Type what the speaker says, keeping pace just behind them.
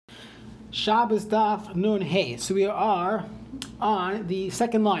Shabbos Daf Nun Hey. So we are on the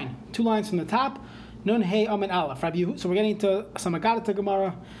second line, 2 lines from the top. Nun Hey Amen Aleph. So we're getting to some Agadata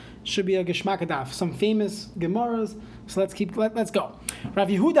Gemara. Should be a Geshmak Daf. Some famous Gemaras. So let's go. Rav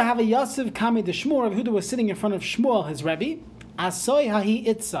Yehuda have a Yosef Kami de Shmuel. Rav Yehuda was sitting in front of Shmuel, his Rebbe. Asoy Hahi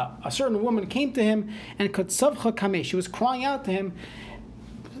Itza. A certain woman came to him and Kotzavcha Kame. She was crying out to him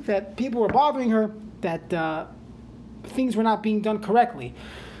that people were bothering her, that things were not being done correctly.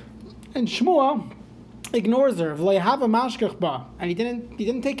 And Shmuel ignores her. And he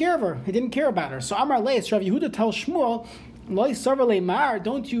didn't take care of her. He didn't care about her. So Amar Leis, Rav Yehuda tells Shmuel,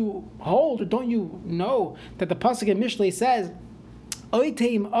 don't you hold or don't you know that the pasuk in Mishlei says,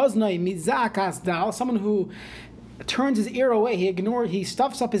 someone who turns his ear away, he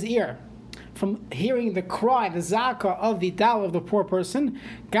stuffs up his ear from hearing the cry, the zaka of the dal of the poor person.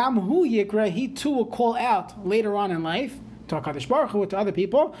 Gam hu yikra, he too will call out later on in life to HaKadosh Baruch Hu, to other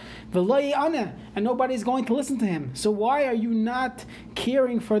people, and nobody's going to listen to him. So why are you not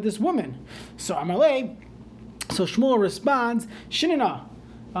caring for this woman? So Amalei, so Shmuel responds, Shinina,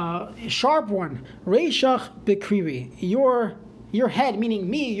 sharp one, Reishach Bekriri, your head, meaning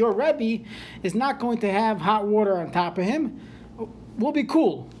me, your Rebbe, is not going to have hot water on top of him. We'll be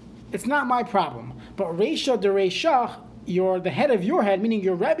cool. It's not my problem. But Reisha de Reishach, the head of your head, meaning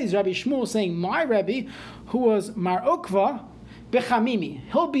your Rebbe's Rebbe Shmuel, saying my Rebbe, who was Mar Ukva Bechamimi,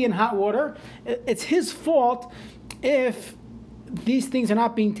 he'll be in hot water. It's his fault if these things are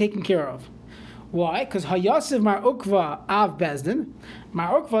not being taken care of. Why? Because Hayasiv Mar Ukva Av Bezdin.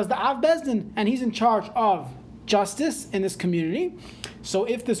 Mar Ukva is the Av Bezdin, and he's in charge of justice in this community. So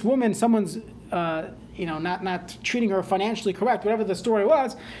if this woman, someone's not treating her financially correct, whatever the story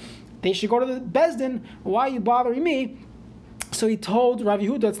was, they should go to the Bezdin. Why are you bothering me? So he told Rav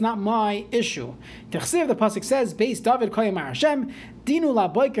Yehuda, it's not my issue. The pasuk says, "Beis David koyamar Hashem dinu la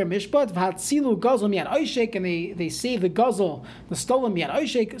boiker mishpat v'hatzilu gazel miyad oishek," and they save the gazel, the stolen miyad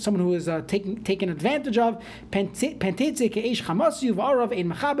oishek, someone who is taken advantage of. Pentetze ke'esh chamasu v'arav ein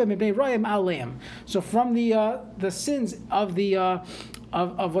mechaber mibnei royim aleim. So from the sins of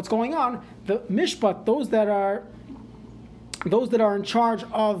of what's going on, the mishpat, those that are in charge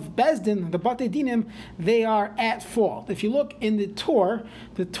of Bezdin, the Batei Dinim, they are at fault. If you look in the Torah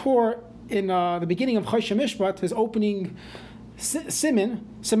in the beginning of Choshen Mishpat, his opening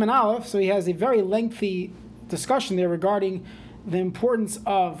Siman Aleph, so he has a very lengthy discussion there regarding the importance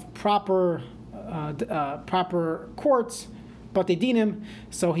of proper courts, Batei Dinim.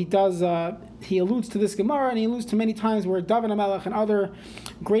 So he alludes to this Gemara, and he alludes to many times where David HaMelech and other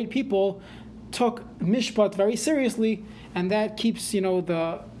great people took Mishpat very seriously, and that keeps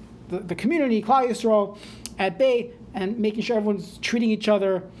the community, Klal Yisrael, at bay, and making sure everyone's treating each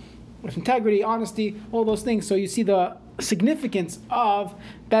other with integrity, honesty, all those things. So you see the significance of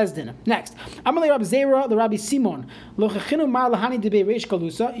Bezdin. Next, Amalei Rab Zera, the Rabbi Simon, Lochachinu Mar Lahani Debei Reish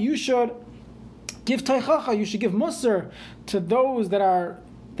Galusa. You should give Teichacha, you should give Musar to those that are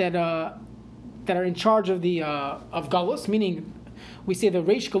in charge of the of Galus, meaning we say the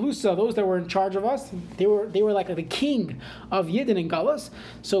Reish Galusa, those that were in charge of us, they were like the king of Yidden and Galus.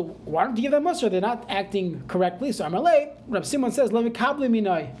 So why don't you give them Musar? They're not acting correctly. So Amalei, Rab Simon says, Levikabli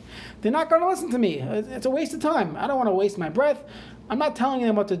minai. They're not going to listen to me. It's a waste of time. I don't want to waste my breath. I'm not telling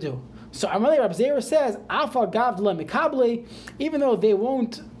them what to do. So Amalei, Rab Zera says, Afa gav lemikabli, even though they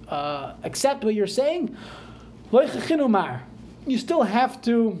won't accept what you're saying, you still have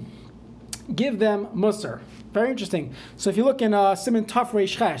to give them Musar. Very interesting. So if you look in Siman Taf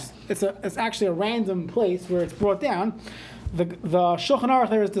Reish Ches, it's actually a random place where it's brought down. The Shulchan Aruch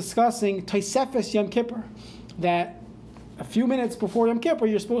there is discussing Tosefes Yom Kippur, that a few minutes before Yom Kippur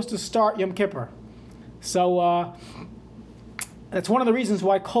you're supposed to start Yom Kippur. So that's one of the reasons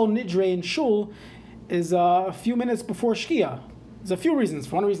why Kol Nidre in Shul is a few minutes before Shkia. There's a few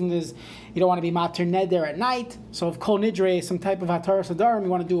reasons. One reason is you don't want to be mater neder at night. So if kol nidre, some type of hatar sadarim, you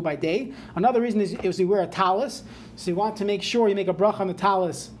want to do it by day. Another reason is you wear a talis. So you want to make sure you make a bracha on the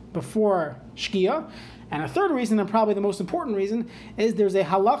talis before shkia. And a third reason, and probably the most important reason, is there's a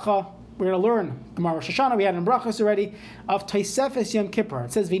halacha. We're going to learn Gemara Rosh Hashanah. We had in brachas already of Tosefes Yom Kippur.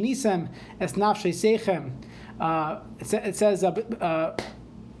 It says v'nisem es nafshei seichem. It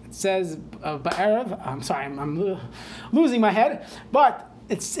says Ba'erev. I'm sorry, I'm losing my head. But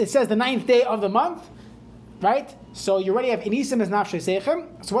it says the 9th day of the month, right? So you already have Inisim as Nafshei Seichem.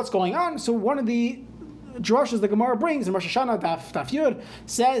 So what's going on? So one of the drushes the Gemara brings in Rosh Hashanah Daf Yud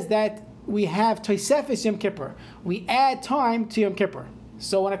says that we have Tosefes Yom Kippur. We add time to Yom Kippur.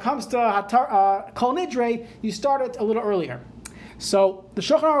 So when it comes to Kol Nidre, you start it a little earlier. So the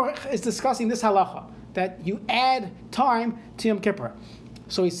Shulchan Aruch is discussing this halacha, that you add time to Yom Kippur.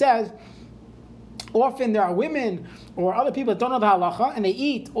 So he says, Often there are women or other people that don't know the halacha, and they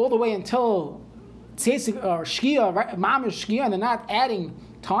eat all the way until tzeisik or shkia, right, mamish shkia, and they're not adding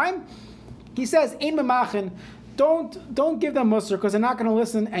time. He says, "Ein memachin." Don't give them musr because they're not going to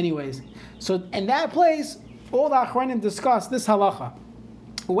listen anyways. So in that place, all the achronim discuss this halacha.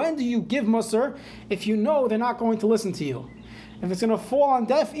 When do you give musr if you know they're not going to listen to you? If it's going to fall on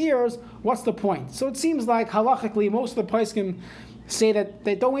deaf ears, what's the point? So it seems like halachically, most of the poskim say that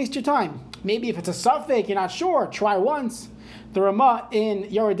they don't waste your time. Maybe if it's a suffix, you're not sure, try once. The Ramah in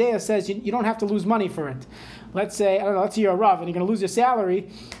Yoreh De'ah says you don't have to lose money for it. Let's say, I don't know, let's say you're a Rav and you're going to lose your salary.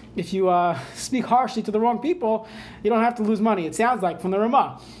 If you speak harshly to the wrong people, you don't have to lose money. It sounds like from the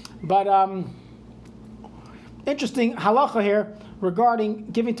Ramah. But interesting halacha here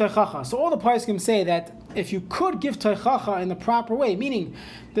regarding giving teichacha. So all the poskim say that if you could give teichacha in the proper way, meaning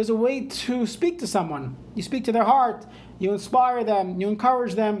there's a way to speak to someone. You speak to their heart, you inspire them, you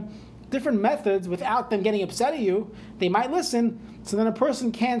encourage them, different methods without them getting upset at you, they might listen. So then a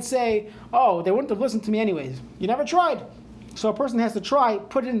person can't say, oh, they wouldn't have listened to me anyways. You never tried. So a person has to try,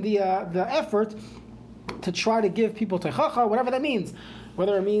 put in the effort to try to give people teichacha, whatever that means.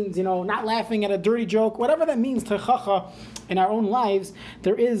 Whether it means, not laughing at a dirty joke, whatever that means, teichacha in our own lives,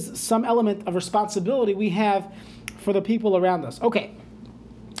 there is some element of responsibility we have for the people around us. Okay.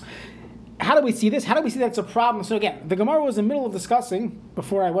 How do we see this? How do we see that it's a problem? So again, the Gemara was in the middle of discussing,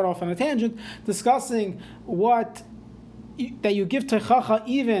 before I went off on a tangent, discussing that you give teichacha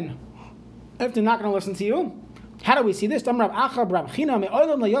even if they're not going to listen to you. How do we see this? We never had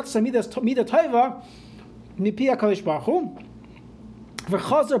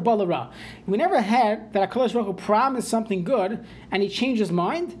that HaKadosh Baruch Hu promised something good and he changed his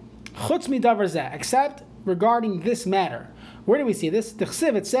mind, except regarding this matter. Where do we see this? The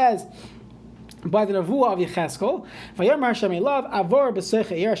Chsiv, it says, by the Nevuah of Yecheskel,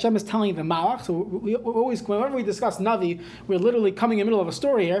 Hashem is telling the Malach. So we always, whenever we discuss Navi, we're literally coming in the middle of a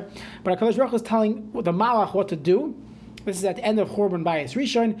story here. But HaKadosh Baruch Hu is telling the Malach what to do. This is at the end of Churban Bayis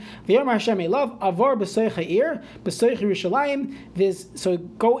Rishon. V'yomer Hashem Elav Avor b'soich ha'ir b'soich Yerushalayim. So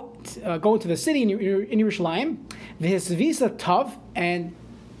go into the city in Yerushalayim. V'hisvisa tav, and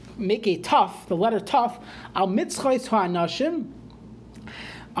make a tuf, the letter tuf, al mitzchos ha'anashim,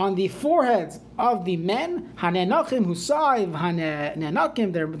 on the foreheads of the men, hanenachim husayv,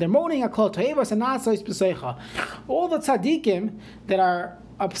 hanenachim, they're moaning akol toevas and nasois b'seicha. All the tzaddikim that are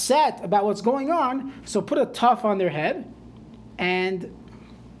upset about what's going on, so put a tuf on their head, and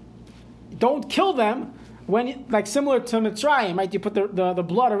don't kill them when, like similar to Mitzrayim, right? You put the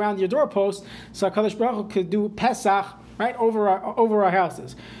blood around your doorpost, so HaKadosh Baruch Hu could do Pesach, right, over our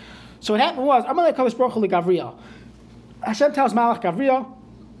houses. So what happened was, Amalei HaKadosh Baruch Hu li Gavriel. Hashem tells Malach Gavriel,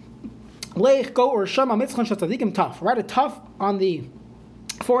 Leich go or Shema Mitzchon Shal Tzadikim Taf. Write a Taf on the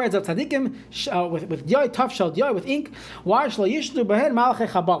foreheads of Tzadikim with Yoy, Taf Shal Yoy, with ink. Why Shal Yishdu Behen Malachei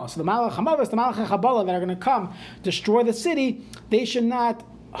Chabala. So the Malach Hamavas, the Malachei Chabala that are going to come destroy the city, they should not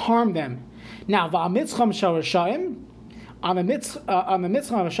harm them. Now, Va'amitzcham Shal Rishayim, on the mitzvah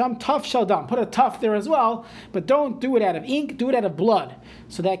of Hashem, tuf shel dam. Put a tuf there as well, but don't do it out of ink, do it out of blood.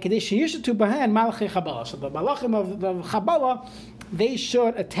 So that Kadesh Yishatu Bahan Malachei Chabala. So the Malachim of the Chabala, they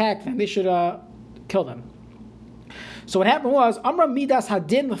should attack them, they should kill them. So what happened was, Amra Midas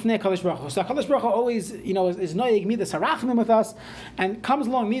Hadin Lefnei HaKadosh Baruch Hu. So HaKadosh Baruch Hu always, is Noyeg Midas Harachmim with us, and comes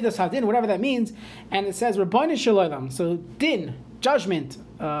along Midas Hadin, whatever that means, and it says, Rabbeinu Shalom. So din, judgment,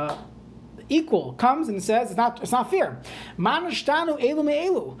 equal, comes and says it's not fair. Manashtanu elu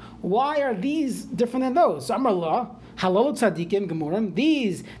me'elu. Why are these different than those? So Amar Allah, halal tzadikim gemurim.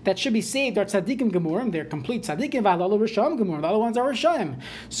 These that should be saved are tzadikim gemurim. They're complete tzadikim. V'halal rishayim gemurim. The other ones are rishayim.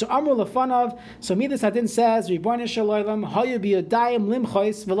 So Amar lefanav. So Midas Hadin says, Ribono shel olam hayu biyadayim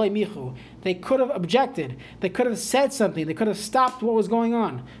limchos v'lo michu. They could have objected. They could have said something. They could have stopped what was going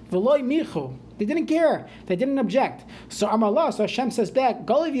on. V'lo michu. They didn't care. They didn't object. So Amar Allah, so Hashem says back,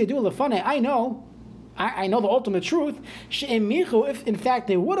 Goliv yadu lefane. I know the ultimate truth. She'em michu, if in fact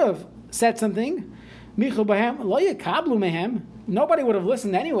they would have said something, michu bahem lo yakablu mehem. Nobody would have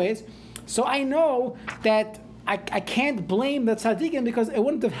listened anyways. So I know that I can't blame the tzaddikim because it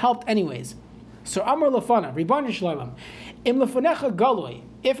wouldn't have helped anyways. So Amar lefana, Ribono shel olam, im lefanecha galoi.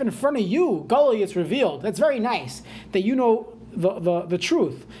 If in front of you galoi is revealed, that's very nice that you know the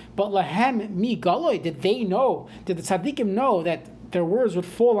truth. But lahem mi galoi, did the tzaddikim know that their words would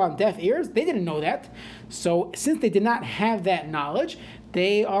fall on deaf ears? They didn't know that. So since they did not have that knowledge,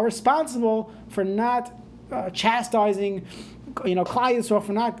 they are responsible for not chastising, Klal Yisrael,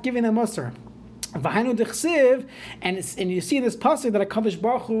 for not giving them musar. V'hainu d'chsiv, and you see this pasuk that HaKadosh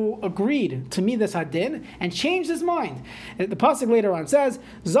Baruch Hu agreed to Midas Hadin and changed his mind. The pasuk later on says,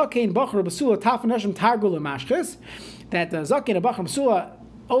 Zakein Bachar Basula Taf Nashim Targul Mashchis, that Zakein and Bachar Basula,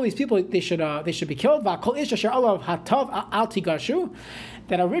 all these people, they should be killed. V'kol ish asher alav hatav al tigashu,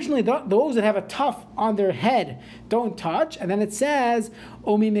 that originally those that have a tuft on their head don't touch, and then it says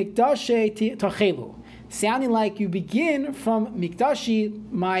Omi Mikdashe Tachelu, sounding like you begin from Mikdashi,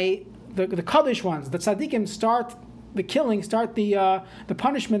 the Kaddish ones, the tzaddikim start the killing, start the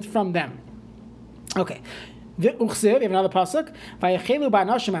punishment from them. Okay. We have another pasuk. And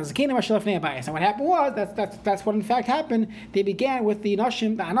what happened was that's what in fact happened. They began with the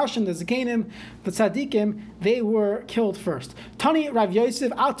anashim, the zakenim, the tzaddikim. They were killed first. Tani Rav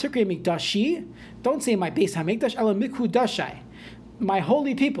Yosef al tikri mikdashi. Don't say my beis hamikdash ela mikudashai. My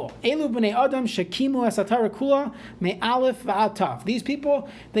holy people, Elu b'nei Adam shekimu esatara kula me aleph v'ad taf. These people,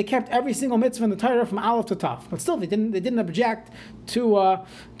 they kept every single mitzvah in the Torah from aleph to taf, but still they didn't object to what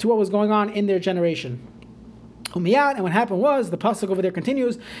was going on in their generation. Umiyad, and what happened was, the pasuk over there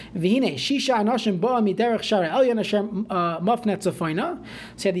continues, V'hine shisha anashim ba'a miderech shara elyon asher mafnet zafoina.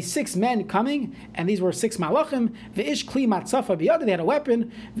 So you had these 6 men coming, and these were 6 malachim. V'ish kli matzafa biyad, they had a weapon.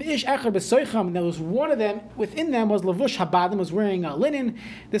 V'ish echer b'soicham, and there was one of them, within them was lavush habadim, was wearing linen.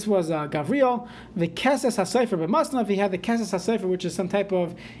 This was Gavriel. V'keses hasefer b'masnav, he had the keses hasefer, which is some type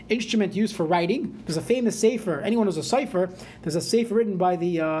of instrument used for writing. There's a famous sefer, anyone who's a sefer, there's a sefer written by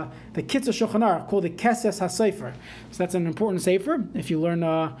the Kitzur Shulchan Aruch called the keses hasefer. So that's an important sefer. If you learn,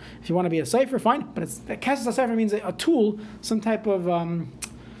 if you want to be a sefer, fine. But it's keses hasefer means a tool, some type of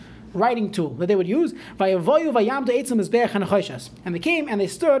writing tool that they would use. And they came and they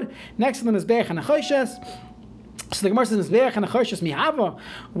stood next to the mizbeach and achoshes. So the Gemara says mizbeach and achoshes mihava.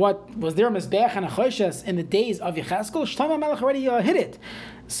 What was there mizbeach and achoshes in the days of Yechezkel? Shlomo Melech already hit it.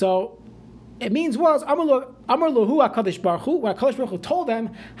 So it means was Amar Lahu HaKadosh Baruch Hu. What HaKadosh Baruch Hu told them,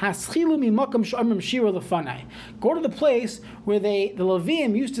 Haschilu mimakam she'omrim shira lefanai. Go to the place where the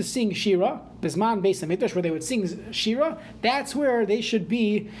Leviim used to sing shira, Bisman Beis Hamikdash, where they would sing shira. That's where they should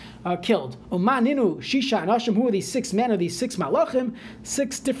be killed. Umaninu shisha anashim. Who are these 6 men or these 6 malachim?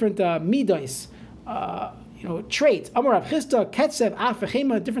 6 different midos. Traits. Amar Rav Chisda, Ketzev,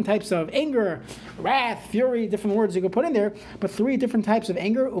 Afechema, different types of anger, wrath, fury, different words you could put in there, but 3 different types of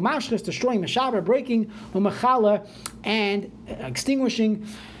anger. Umashchis, destroying, Meshaber, breaking, Umachala, and extinguishing.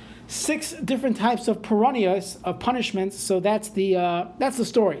 6 different types of piranhas, of punishments. So that's the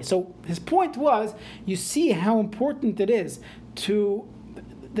story. So his point was, you see how important it is to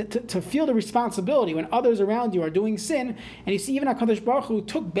feel the responsibility when others around you are doing sin, and you see even HaKadosh Baruch Hu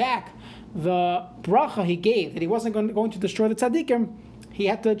took back the bracha he gave, that he wasn't going to destroy the tzaddikim. He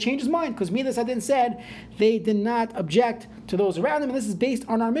had to change his mind, because Midas Hadin said they did not object to those around him, and this is based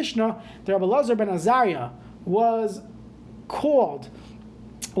on our Mishnah. The Rabbi Elazar ben Azariah was called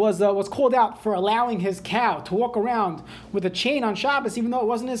out for allowing his cow to walk around with a chain on Shabbos, even though it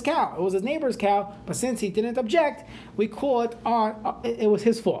wasn't his cow, it was his neighbor's cow. But since he didn't object, we call it it was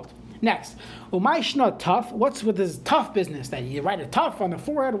his fault. Next, Umayshna tough. What's with this tough business that you write a tough on the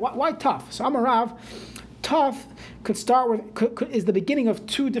forehead? Why tough? So Amarav, tough could start with is the beginning of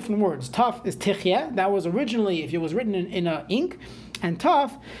 2 different words. Tough is tichya. That was originally, if it was written in ink, and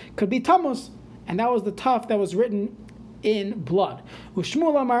tough could be tammuz, and that was the tough that was written in blood.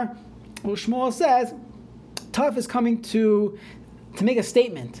 Ushmuel Amar, Ushmuel says, tough is coming to make a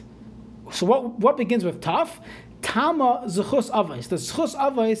statement. So what begins with tough? Tama zechus avos. The zechus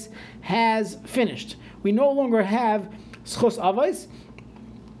avos has finished. We no longer have zechus avos,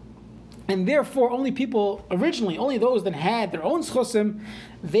 and therefore only those that had their own zechusim,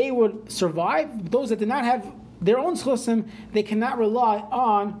 they would survive. Those that did not have their own zechusim, they cannot rely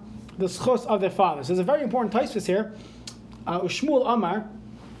on the zechus of their fathers. There's a very important taisvis here. Ushmuel Amar.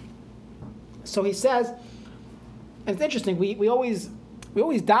 So he says, and it's interesting. We always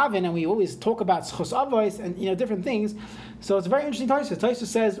daven and we always talk about zechus avos and different things. So it's a very interesting taisvis. Taisvis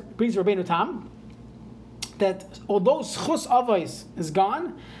says, brings Rabbeinu Tam, that although zechus avos is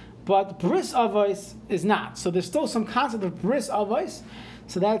gone, but bris avos is not. So there's still some concept of bris avos.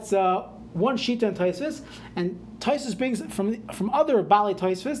 So that's one shita in taisvis, and taisvis brings from other Bali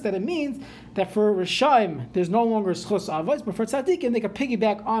taisvis that it means that for Rishaim there's no longer zechus avos, but for tzaddikim they can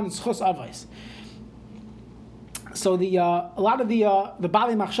piggyback on zechus avos. So a lot of the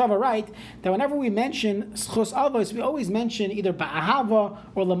Bali Machshava write that whenever we mention zechus avos, we always mention either ba'ahava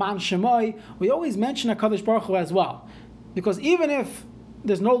or leman shemai. We always mention HaKadosh Baruch Hu as well, because even if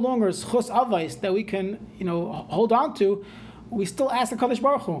there's no longer zechus avos that we can hold on to, we still ask HaKadosh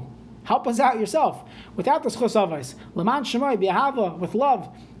Baruch Hu, help us out yourself. Without the zechus avos, leman shemai ba'ahava, with love,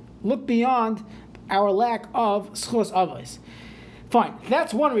 look beyond our lack of schus avos. Fine,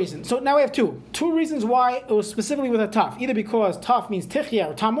 that's one reason. So now we have two. Two reasons why it was specifically with a taf. Either because taf means tichya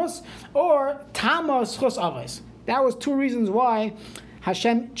or tamos, or tamos schus avos. That was two reasons why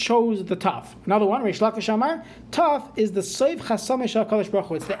Hashem chose the taf. Another one, Reish Lakish Amar, taf is the soif chasame shel HaKadosh Baruch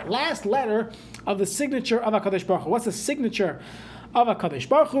Hu. It's the last letter of the signature of HaKadosh Baruch Hu. What's the signature of HaKadosh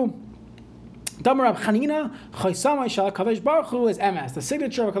Baruch Hu? Damar Rab Chanina, Chaisama Shal Kadosh Baruch Hu is MS. The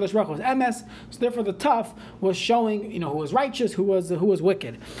signature of Kadosh Baruch Hu is MS. So therefore, the taf was showing, who was righteous, who was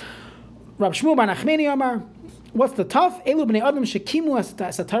wicked. Rab Shmuel Bar Nachmani Amar, what's the taf? Elu bnei Adam shekimu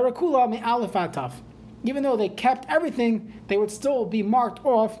satara kula me aleph taf. Even though they kept everything, they would still be marked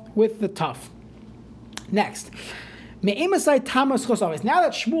off with the taf. Next. Now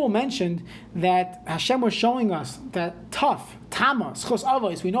that Shmuel mentioned that Hashem was showing us that taf, tama, schos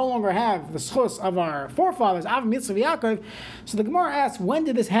avos, we no longer have the schos of our forefathers, Av Mitzvah Yaakov. So the Gemara asks, when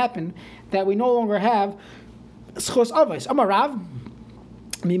did this happen that we no longer have schos avos? Amarav,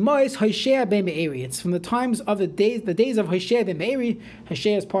 Mimois Hoshea ben Me'eri. It's from the times of the days of Hoshea ben Me'eri.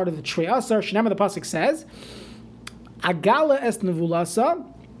 Hoshea is part of the Trei Asar. Shnema, the pasuk says, Agala es nevulasa.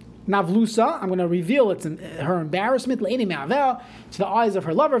 Navlusa, I'm going to reveal it, her embarrassment, to the eyes of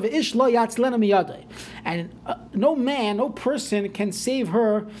her lover, and no man, no person can save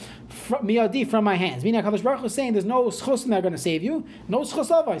her from my hands. Meaning, HaKadosh Baruch Hu is saying there's no schus that are going to save you, no schus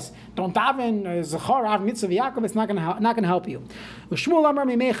avos. Don't daven, zachar, av mitzvah Yaakov, it's not going to help you. Shmuel Amar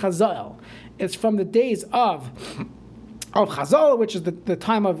Mimei Chazal. It's from the days of Chazal, which is the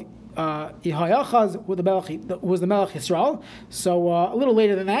time of Yehoiachaz was the Melech Yisrael. So a little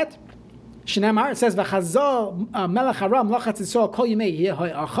later than that, Shneimar, it says V'chazal Melech Aram Lachatz Yisrael Kol Yimei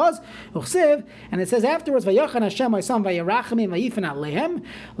Yehoiachaz Uchsiv, and it says afterwards Vayachan Hashem Ha'isam Vayirachamim Vayifen Alehem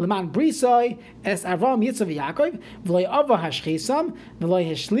Leman Brisai Es Aram Yitzchak Yaakov V'loy Ava Hashchisam V'loy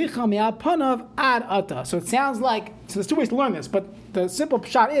Hishlicha Me'al Panav Ad Ata. So it sounds like, so there's two ways to learn this, but the simple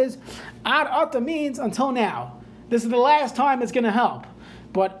shot is Ad Ata means until now. This is the last time it's going to help.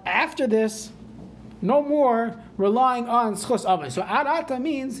 But after this, no more relying on schus avos. So ad ata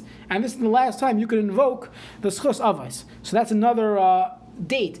means, and this is the last time you could invoke the schus avos. So that's another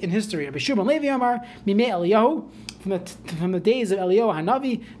date in history. Rabbi Shimon Levi Amar Mimei Eliyahu, from the days of Eliyahu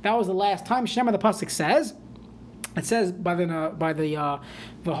Hanavi. That was the last time. Shema, the pasuk says. It says by the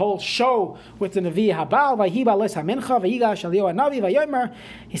whole show with the Navi Habal, Vayiba Les Hamincha, Vayigash Eliyahu Hanavi, Vayomer.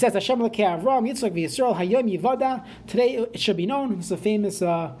 He says Hashem Lekei Avram Yitzchak v'Yisrael Hayom Yivada. Today it should be known. It's a famous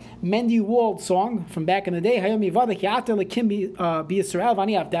Mendy Wald song from back in the day. Hayom Yivada Ki Ata Lekim b'Yisrael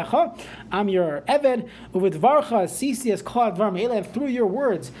Vani Avdecha. I'm your Eved. With Varcha Sisi as Kol Advar Me'elev. Through your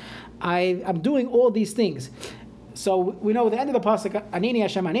words, I'm doing all these things. So we know the end of the pasuk Aneni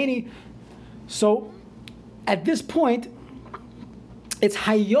Hashem Aneni. So at this point, it's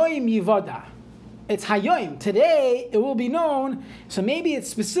Hayoim Yivada. It's Hayoim. Today, it will be known. So maybe it's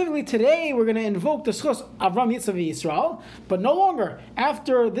specifically today we're going to invoke the schus Avram Yitzchak Yisrael, but no longer.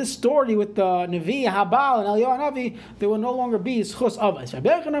 After this story with the Navi Habal and Eliyahu Navi, there will no longer be schus avos.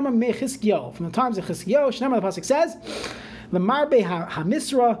 From the times of Chizkiyahu, Shneimar, the pasuk says, the Marbe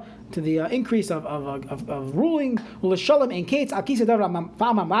HaMisra, to the increase of ruling, Ulashalom and Kates, Akisa Davra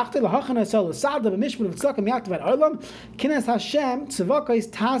Fama Machte, Lahachana Sel Sada, Mishmut of Tzakam Yaktavat Olam, Kinas Hashem, Tzavakais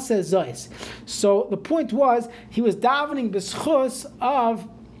Tase Zois. So the point was, he was davening b'schus of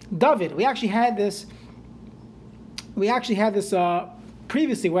David. We actually had this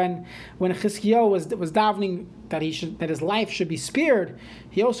previously when Chizkiyahu was davening that his life should be spared.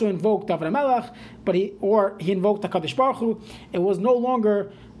 He also invoked David HaMelech, but he invoked HaKadosh Baruch Hu. It was no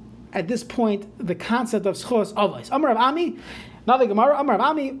longer at this point the concept of schos avos. Amar Rav Ami, now the Gemara, Amar Rav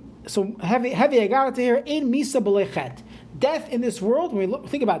Ami, so heavy I got it here, ein misa b'lechet. Death in this world, when we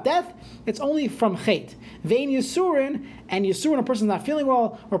think about death, it's only from chet. Vein Yisurin, and Yisurin, a person's not feeling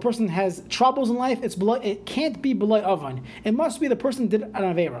well, or a person has troubles in life, it can't be b'lei avan. It must be the person did an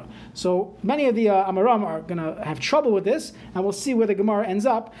avera. So many of the Amaram are going to have trouble with this, and we'll see where the Gemara ends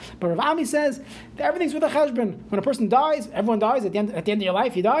up. But Rav Ami says that everything's with a cheshbon. When a person dies, everyone dies, at the end of your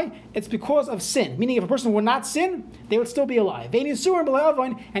life you die, it's because of sin. Meaning if a person would not sin, they would still be alive. Vein Yisurin b'lei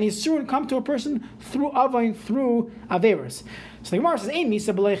avan, and Yisurin come to a person through avan, through averas. So the Gemara says, "Ein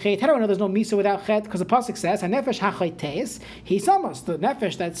misa b'lei chet." How do I know there's no misa without chet? Because the pasuk says, "Hanefesh hachayteis." He samas the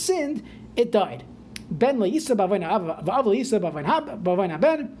nefesh that sinned, it died. Ben leisa b'avayin av leisa b'avayin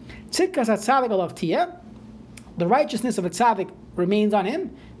ben tzidkas hatzadik alav tiyeh. The righteousness of a tzaddik remains on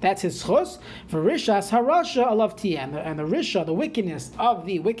him. That's his schos. For rishas harasha alav tiyeh, and the risha, the wickedness of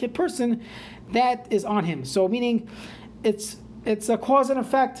the wicked person, that is on him. So meaning, it's a cause and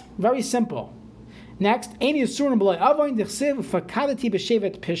effect. Very simple. Next, that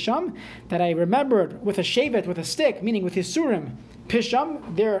I remembered with a shevet, with a stick, meaning with Yisurim,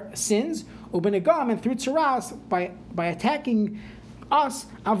 Pisham, their sins, Ubenegam, and through Tzaras, by attacking us,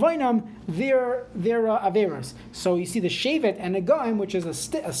 Avoinam, their Averas. So you see the shevet and Negam, which is a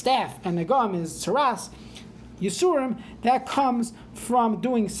staff, and Negam is Tzaras, Yisurim, that comes from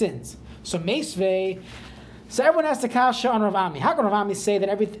doing sins. So Meisvei, so everyone has to kasha on Rav Ami. How can Rav Ami say that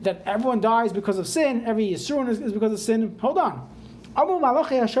everyone dies because of sin, every Yisurim is because of sin? Hold on. There's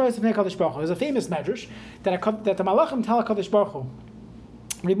a famous medrash that the Malachim tell HaKadosh Baruch Hu,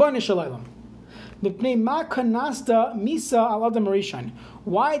 Ribono Shel Olam,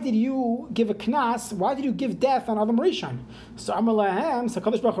 why did you give a knas? Why did you give death on Adam Rishon? So Amar Lahem, so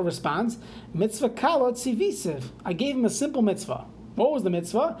HaKadosh Baruch Hu responds, Mitzvah kalot tzivisiv. I gave him a simple mitzvah. What was the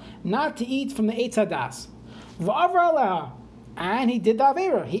mitzvah? Not to eat from the Eitz Hadas. V'avra aleha. And he did the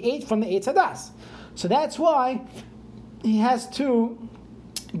Avera. He ate from the Eitz Hadas. So that's why he has to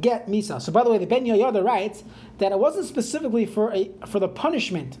get Misa. So by the way, the Ben Yehoyada writes that it wasn't specifically for the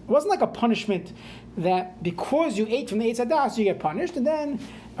punishment. It wasn't like a punishment that because you ate from the Eitz Hadas, you get punished, and then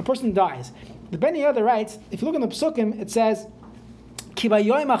a person dies. The Ben Yehoyada writes, if you look in the Psukim, it says, Ki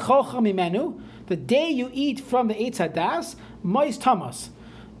bayoyim acholcha mimenu, the day you eat from the Eitz Hadas, mois tamas,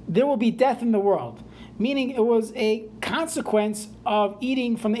 there will be death in the world. Meaning it was a consequence of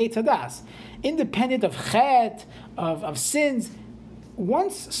eating from the Eitz Hadas. Independent of chet, of sins,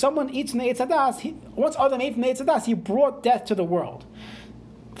 once someone eats from the Eitz Hadas, once Adam ate from the Eitz Hadas, he brought death to the world.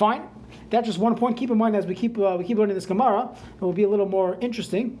 Fine? That's just one point. Keep in mind as we keep learning this Gemara, it will be a little more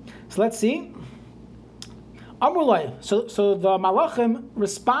interesting. So let's see. Amrulai. So the Malachim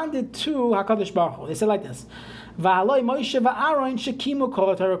responded to HaKadosh Baruch Hu. They said like this. V'aloi Moshe v'Aaron shekimu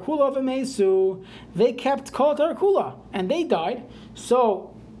kol tarakula v'meisu. They kept kol tarakula, and they died.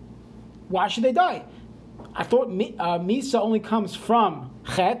 So why should they die? I thought Misa only comes from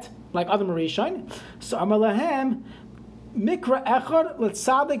Chet, like Adam Rishon. So Amar Lahem, Mikra Echad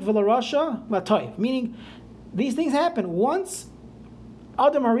l'tzadik v'larasha l'toiv. Meaning, these things happen. Once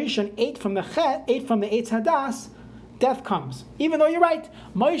Adam Rishon ate from the Eitz Hadas, death comes. Even though you're right,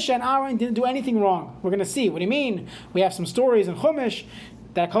 Moshe and Aaron didn't do anything wrong. We're going to see. What do you mean? We have some stories in Chumash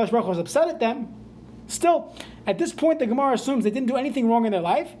that Kadosh Baruch Hu was upset at them. Still, at this point, the Gemara assumes they didn't do anything wrong in their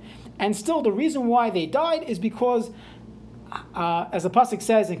life. And still, the reason why they died is because, as the pasuk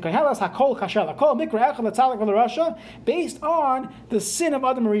says in Koheles, Hakol Kasher Hakol Mikra Echad L'Tzadik V'Larasha, based on the sin of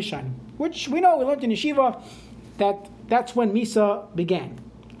Adam Rishon, which we learned in Yeshiva that's when Misa began.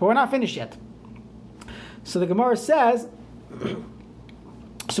 But we're not finished yet. So the Gemara says,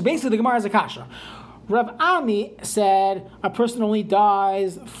 so basically the Gemara is a kasha. Rav Ami said a person only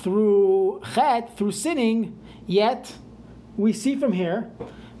dies through chet, through sinning, yet we see from here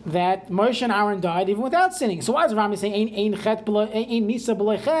that Moshe and Aaron died even without sinning. So why does Rav Ami say ein chet ein misa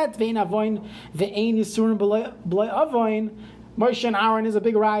b'lei chet ve'ein avoin ve'ein yisurim b'lei avoin? Moshe and Aaron is a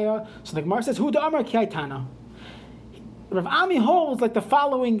big raya. So the Gemara says, Hu da'amar ki Tana. Rav Ami holds like the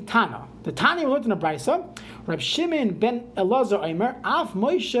following Tana. The Tana we learned in a brayso. Rav Shimon ben Elazar Omer, Af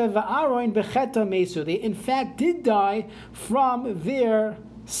Moshe v'Aaron becheta mesu. They in fact did die from their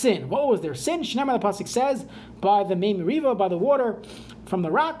sin. What was their sin? Shnei the pasuk says by the Mei Meriva, by the water from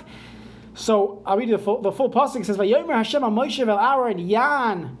the rock. So I'll read you the full pasuk. It says, "Vayomer Hashem al Moshe v'Aaron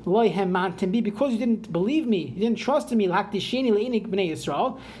yan lo hemantim bi," because you didn't believe me, you didn't trust in me. L'hakdisheni le'inik b'nei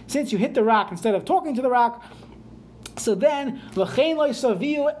Yisrael. Since you hit the rock instead of talking to the rock. So then, you will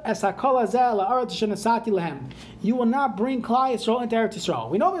not bring Klal Yisrael into Eretz Yisrael.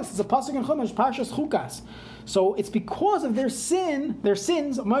 We know this. It's a pasuk in Chumash, Parshas Chukas. So it's because of their sins,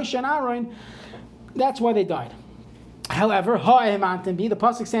 Moshe and Aaron, that's why they died. However, the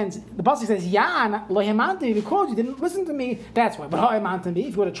pasuk says, Yan lo hemantim bi, because you didn't listen to me. That's why. But if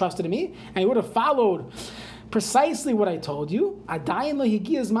you would have trusted in me and you would have followed precisely what I told you, you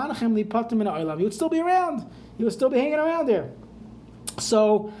would still be around. You would still be hanging around there.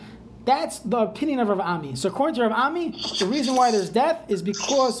 So that's the opinion of Rav Ami. So according to Rav Ami, the reason why there's death is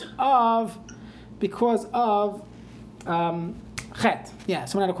because of chet. Yeah.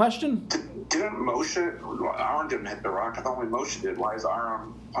 Someone had a question? Didn't Moshe? Aaron didn't hit the rock. I thought only Moshe did. Why is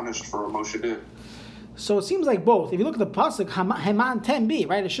Aaron punished for what Moshe did? So it seems like both. If you look at the pasuk, Heman Tem Bi,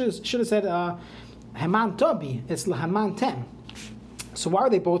 right? It should have said Heman Tobi. It's Heman Tem. So why are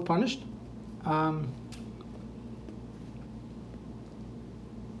they both punished?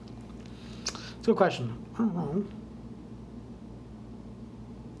 It's a good question. I don't know.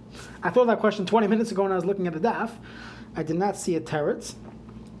 I thought of that question 20 minutes ago when I was looking at the daf. I did not see a teretz.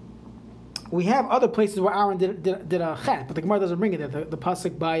 We have other places where Aaron did a chet, but the Gemara doesn't bring it there. The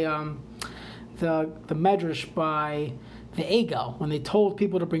pasuk by the medrash by the Egel when they told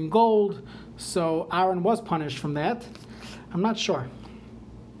people to bring gold. So Aaron was punished from that. I'm not sure.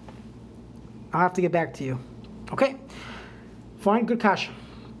 I'll have to get back to you. Okay, fine, good kasha.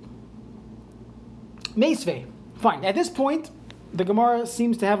 Meisvei, fine. At this point, the Gemara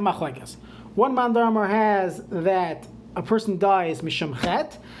seems to have machlekes. One mandarmar has that a person dies mishum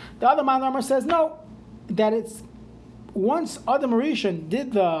chet. The other mandarmar says no, that it's once Adam Rishon did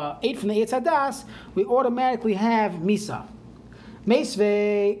ate from the Eitz Hadas, we automatically have misa.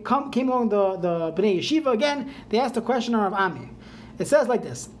 Meisvei came along the Bnei Yeshiva again. They asked the question of Ami. It says like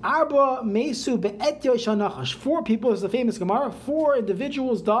this: Arba Meisu be'etya shanachash. 4 people is the famous Gemara. 4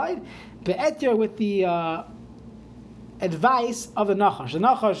 individuals died be'etya with the advice of the Nachash. The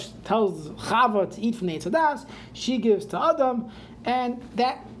Nachash tells Chava to eat from the Eitz Hadas. She gives to Adam, and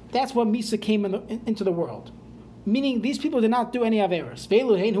that's what Misa came into the world. Meaning these people did not do any averos.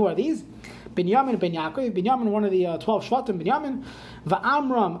 Veilu hein, who are these? Binyamin ben Yaakov. Binyamin, one of the 12 Shvatim. Binyamin.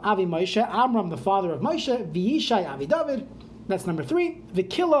 Va'amram avi Moshe. Amram, the father of Moshe. V'yishai avi David. That's number 3. The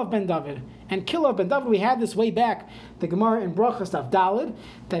Kilov ben David. And Kilov ben David, we had this way back, the Gemara in Brachas Daf Dalid,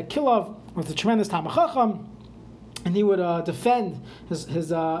 that Kilov was a tremendous Talmid Chacham, and he would defend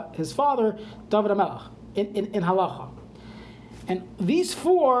his father, David HaMelech, in Halacha. And these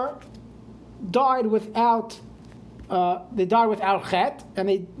 4 died without chet, and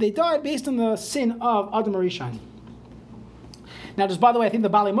they died based on the sin of Adam Rishon. Now, just by the way, I think the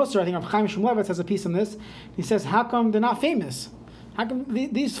Bali Musar, I think Rav Chaim Shmulevitz has a piece on this. He says, how come they're not famous? How come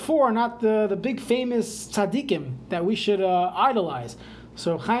these 4 are not the big famous tzaddikim that we should idolize?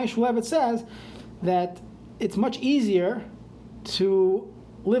 So Chaim Shmulevitz says that it's much easier to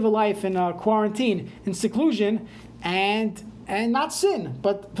live a life in quarantine, in seclusion, and not sin.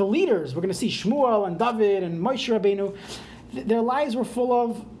 But the leaders, we're going to see Shmuel and David and Moshe Rabbeinu, their lives were full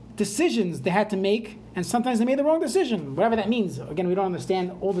of decisions they had to make, and sometimes they made the wrong decision, whatever that means. Again, we don't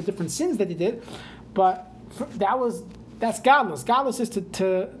understand all the different sins that they did, but that's godless. Godless is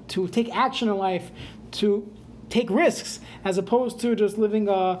to take action in life, to take risks, as opposed to just living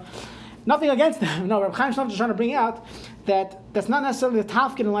nothing against them. No, Reb Chaim Shmulevitz is trying to bring out that that's not necessarily the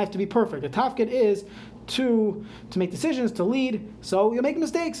tafkid in life to be perfect. The tafkid is to make decisions, to lead. So you'll make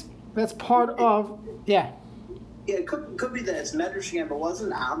mistakes. That's part of, yeah. Yeah, it could be that it's medrash again, but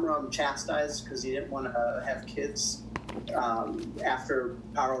wasn't Amram chastised because he didn't want to have kids after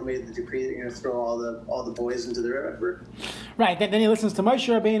Paro made the decree that you're going to throw all the boys into the river? Right. Then he listens to Moshe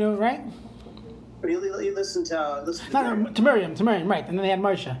Rabbeinu, right? But he listened to to Miriam, right? And then they had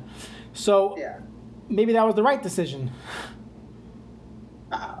Moshe. So yeah, maybe that was the right decision.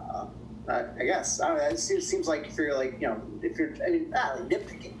 I guess. It seems like if you're like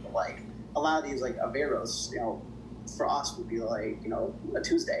nitpicking, but like a lot of these like averos, for us would be like a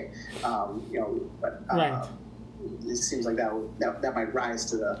Tuesday, but right. It seems like that might rise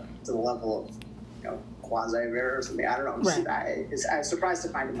to the level of quasi avero or something. I don't know. Right. I was surprised to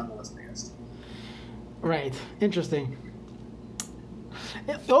find him on the list. I guess. Right. Interesting.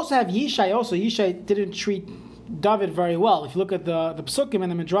 You also have Yishai. Yishai didn't treat David very well. If you look at the Psukim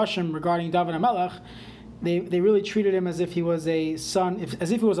and the Midrashim regarding David HaMelech, they really treated him as if he was a son,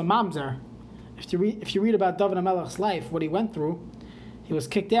 as if he was a mamzer. If you read about David HaMelech's life, what he went through, he was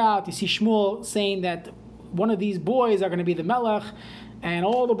kicked out. You see Shmuel saying that one of these boys are going to be the Melech, and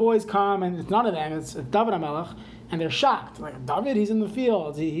all the boys come, and it's none of them. It's David HaMelech, and they're shocked. Like, David, he's in the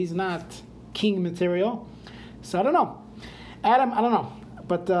field. He's not king material. So I don't know. Adam, I don't know.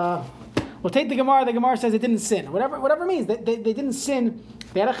 But we'll take the Gemara. The Gemara says they didn't sin. Whatever it means. They didn't sin.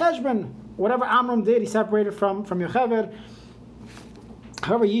 They had a cheshbon. Whatever Amram did, he separated from Yocheved.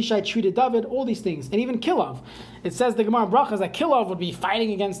 However, Yishai treated David, all these things. And even Kilov. It says the Gemara in Brachas that Kilov would be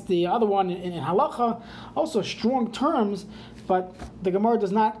fighting against the other one in Halacha. Also strong terms, but the Gemara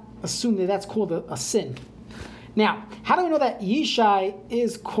does not assume that that's called a sin. Now, how do we know that Yishai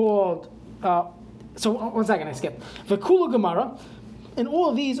is called... so, one second, I skipped. The Kula Gemara, and all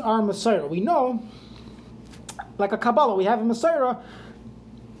of these are Messiah. We know, like a Kabbalah, we have a Messiah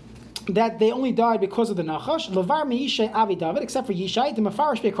that they only died because of the Nachash. Levar mi Yishai avi David, except for Yishai, the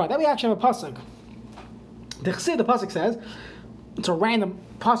Mefarish Beikra. That we actually have a pasuk. The pasuk says, it's a random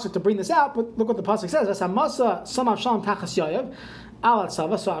pasuk to bring this out, but look what the pasuk says. Amasa son of Avshalom tachas Yoav al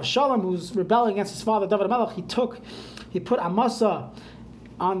Tzava. So Avshalom, who's rebelling against his father David HaMelech, he put Amasa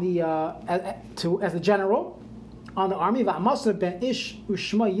on the as the general on the army. Va'amasa ben Ish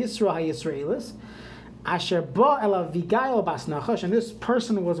ushma Yisra haYisraelis. Asher ba el Avigail bas Nachash, and this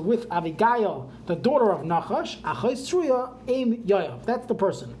person was with Avigail, the daughter of Nachash. Achos Truya aim Yoav. That's the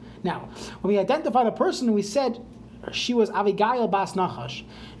person. Now, when we identify the person, we said she was Avigail Bas Nachash.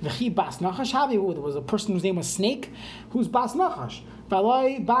 V'chi Bas Nachash Havi, there was a person whose name was Snake, who's Bas Nachash.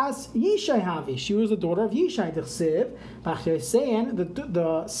 V'aloi Bas Yishai Havi, she was the daughter of Yishai. D'chsev, V'achyosein,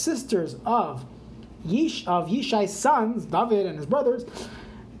 the sisters of Yishai's sons, David and his brothers,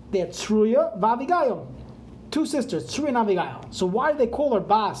 they're Tzruya V'Avigail. Two sisters, Tzruya and Avigail. So why do they call her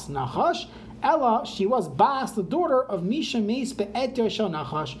Bas Nachash? Ella, she was Bas, the daughter of Misha Meis Be'etyo Shel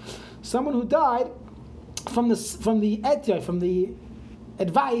Nachash, someone who died from the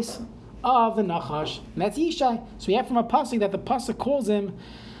advice of the Nachash. And that's Yishai. So we have from a pasuk that the pasuk calls him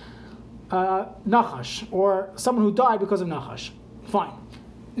Nachash, or someone who died because of Nachash. Fine.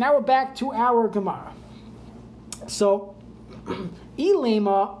 Now we're back to our Gemara. So,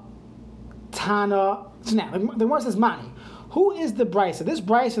 Ilema Tana. So now the Gemara says Mani. Who is the brisa? This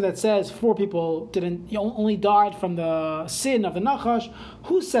brisa that says 4 people only died from the sin of the Nachash.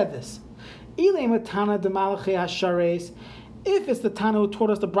 Who said this? Ilema Tana de Malachei Hashares. If it's the Tana who taught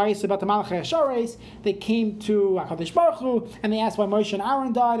us the brisa about the Malachei Hashares, they came to HaKadosh Baruch Hu and they asked why Moshe and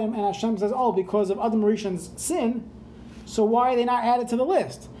Aaron died, and Hashem says, oh, because of Adam Rishon's sin. So why are they not added to the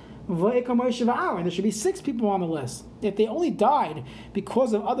list? There should be 6 people on the list. If they only died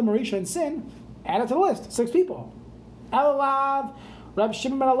because of Adam Rishon's sin, add it to the list. 6 people. Elalav, Rab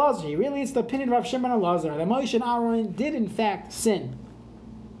Shimon ben Elazar. Really, it's the opinion of Rab Shimon ben Elazar that Moshe and Aaron did in fact sin.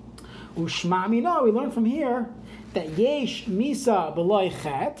 Ushma Mina, we learn from here that Yesh Misa B'loi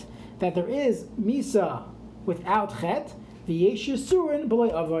Chet, that there is Misa without Chet, the Yesh Yisurin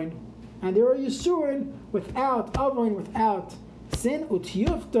B'loi Avoin, and there are Yisurin without Avoin, without sin.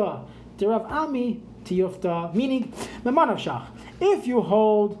 Utiyufta Derav Ami Tiyufta, meaning Memanav Shach. If you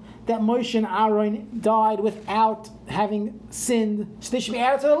hold that Moshe and Aaron died without having sinned, so they should be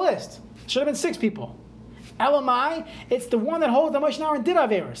added to the list. Should have been 6 people. Elamai, it's the one that holds that Moshe and Aaron did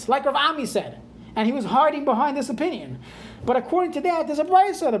Averis, like Rav Ami said. And he was hiding behind this opinion. But according to that, there's a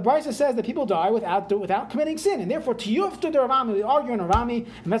brisa. The brisa says that people die without committing sin. And therefore, Tiyufta de Rav Ami, we argue in Rav Ami,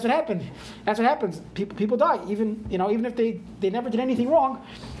 and that's what happened. That's what happens. People die. Even if they never did anything wrong,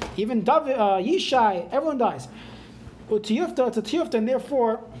 even David, Yishai, everyone dies. Tiyufta, it's a Tiyufta, and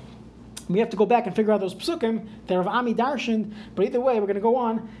therefore, we have to go back and figure out those psukim that Rav Ami darshan. But either way, we're going to go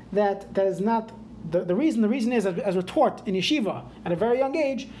on. That is not the reason. The reason is, as we're taught in yeshiva at a very young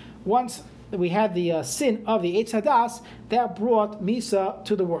age, once we had the sin of the Eitz Hadas, that brought Misa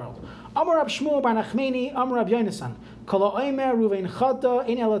to the world. Amar Rab Shmuel bar Nachmani, Amar Rab Yonasan, Kol ha'omer Ruvein Chada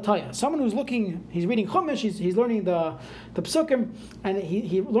ein elataya. Someone who's he's reading Chumash, he's learning the psukim, and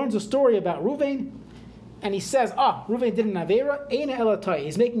he learns a story about Ruvein, and he says, Ruvein did an Avera, ein elataya.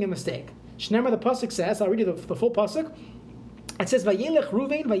 He's making a mistake. Shneimar, the pasuk says, I'll read you the full pasuk. It says, Vayelech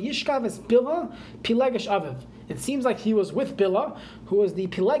Ruvein vayishkav es Bila Pilegesh Aviv. It seems like he was with Bila, who was the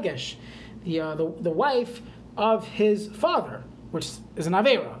Pilegesh, the wife of his father, which is an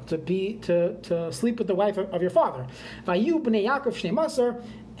Avera, to sleep with the wife of your father. Vayu b'nei Yaakov shnei masar,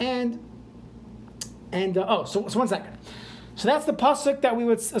 so 1 second. So that's the pasuk that we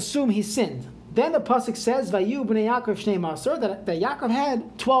would assume he sinned. Then the pasuk says, "Vayu b'nei Yaakov shnei masar," that Yaakov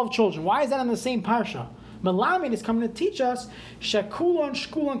had 12 children. Why is that in the same parsha? Melamed is coming to teach us shekulon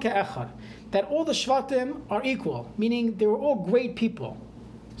shkulon ke'echad, that all the shvatim are equal, meaning they were all great people.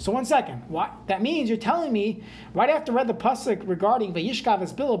 So 1 second, what that means? You're telling me right after I read the pasuk regarding Vayishkav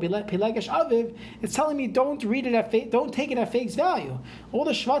es Bilo Pilegesh Aviv, it's telling me don't take it at face value. All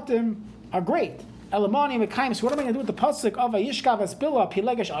the shvatim are great. Elamani Mekayim. So what am I going to do with the pasuk of Vayishkav es Bilo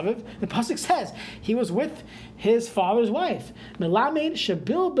Pilegesh Aviv? The pasuk says he was with his father's wife. Melamed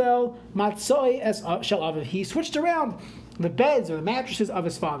shebilbel matzoi es shel Aviv. He switched around the beds or the mattresses of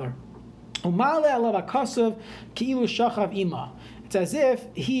his father. Umale alav akasav ki'ilu shachav ima. It's as if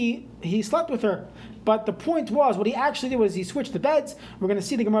he slept with her. But the point was, what he actually did was he switched the beds. We're going to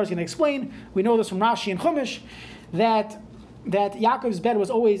see, the Gemara is going to explain. We know this from Rashi and Chumash, that Yaakov's bed was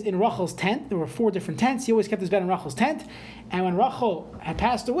always in Rachel's tent. There were 4 different tents. He always kept his bed in Rachel's tent. And when Rachel had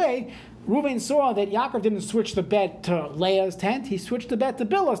passed away, Reuven saw that Yaakov didn't switch the bed to Leah's tent. He switched the bed to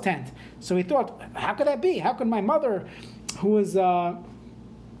Bilhah's tent. So he thought, how could that be? How could my mother, who was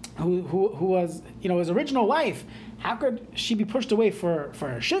his original wife, how could she be pushed away for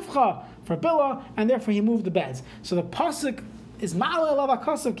Shivcha, for Bilhah, and therefore he moved the beds? So the pasuk is Ma'ala alav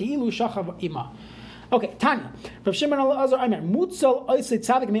akasav ki'ilu shachav ima. Okay, Tanya. Rav Shimon Elazar Aimer, Mutzel oisei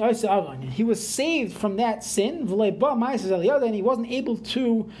tzadik mi oisei avon. He was saved from that sin, v'lei ba ma'ases eliyada, and he wasn't able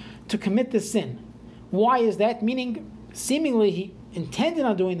to commit this sin. Why is that? Meaning, seemingly he intended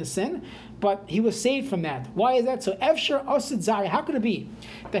on doing the sin, but he was saved from that. Why is that? So Efshar Osid Zara, how could it be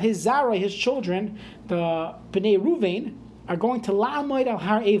that his Zara, his children, the Bnei Ruvain, are going to la'amoid al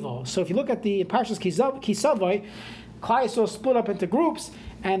har Evel. So if you look at the Parshas Kisavai, Klal Yisrael split up into groups,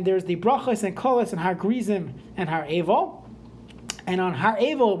 and there's the brachos and kolos and har Grizim and har Evel. And on Har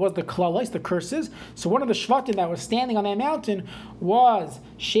Evel was the klalos, the curses. So one of the shvatim that was standing on that mountain was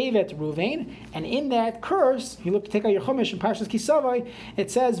Shevet Ruvain. And in that curse, you look to take out your Chumash in Parshas Kisavai,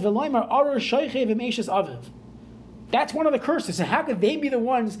 it says, V'loimar arur shoichev imeshes aviv. That's one of the curses. So how could they be the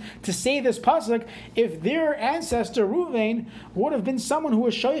ones to say this pasuk if their ancestor Ruvain would have been someone who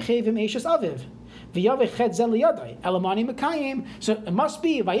was shoichev imeshes aviv? So it must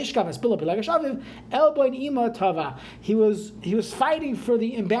be he was fighting for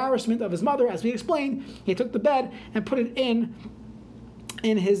the embarrassment of his mother. As we explained, he took the bed and put it in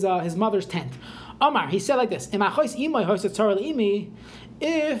his mother's tent. Omar, he said like this: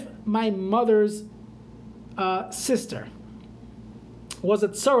 if my mother's sister was a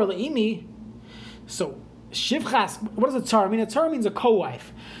tzara le'imi, so shivchas, what does a tzara mean? A tzara means a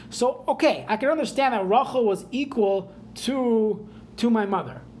co-wife. So, okay, I can understand that Rachel was equal to my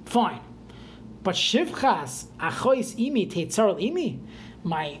mother. Fine. But Shivchas, Achois Imi, Teitzarel Imi,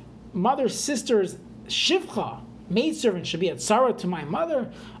 my mother's sister's Shivcha, maidservant, should be a tzara to my mother.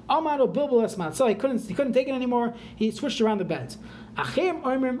 Amado Bilbalas Matzah, he couldn't take it anymore. He switched around the beds.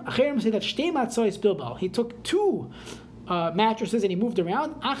 Acherim say that Shtei Matzah is Bilbal. He took two mattresses and he moved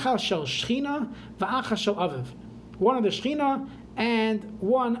around. Achal Shel Shechina, Va'achal Shel Aviv. One of the Shechina and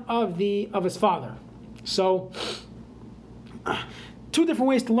one of his father. So, two different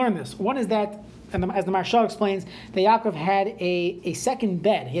ways to learn this. One is that, and as the Marshal explains, that Yaakov had a second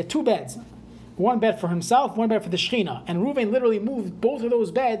bed. He had two beds. One bed for himself, one bed for the Shechina. And Reuven literally moved both of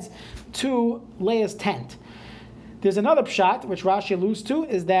those beds to Leah's tent. There's another pshat, which Rashi alludes to,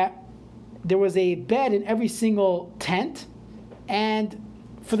 is that there was a bed in every single tent and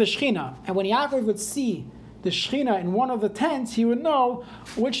for the Shechina. And when Yaakov would see the Shechina in one of the tents, he would know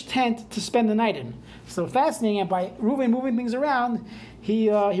which tent to spend the night in. So fascinating, and by Reuven moving things around,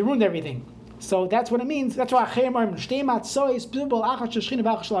 he ruined everything. So that's what it means. That's why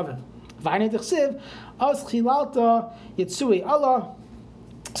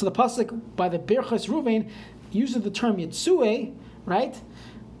so the pasuk by the Birchas Reuven uses the term Yitzue, right?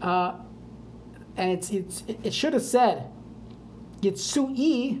 And it should have said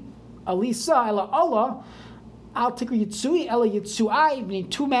Yitzui Alisa Ela Allah. Al Tikri Yitzui Ela Yitzuai, meaning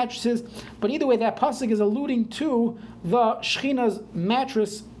two mattresses. But either way, that pasuk is alluding to the Shechina's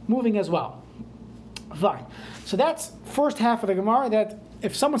mattress moving as well. Fine. So that's first half of the Gemara, that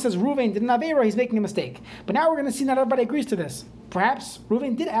if someone says Reuven did an Aveira, he's making a mistake. But now we're going to see not everybody agrees to this. Perhaps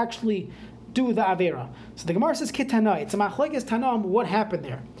Reuven did actually do the Aveira. So the Gemara says Kitana. It's a machlekes Tanam. What happened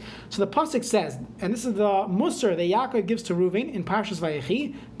there? So the pasuk says, and this is the Musar that Yaakov gives to Reuven in Parshas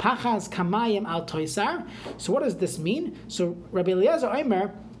Vayechi, Pachaz Kamayim al Toisar. So what does this mean? So Rabbi Eliezer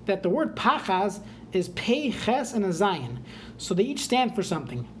Omer, that the word Pachaz is Pei, Ches, and a Zayin. So they each stand for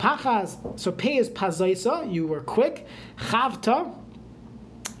something. Pachaz, so Pei is Pazaisa, you were quick. Chavta,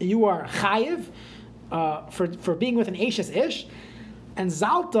 you are Chayiv, for being with an Ashes Ish. And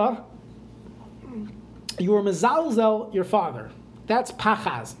Zalta, you were Mezalzel, your father. That's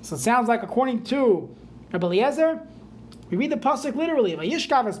Pachaz. So it sounds like, according to Rabbi Eliezer, we read the pasuk literally.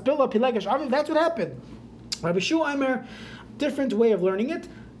 That's what happened. Rabbi Shua Omer, different way of learning it.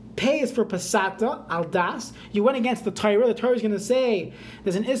 Pei is for Pasata, Aldas. You went against the Torah. The Torah is going to say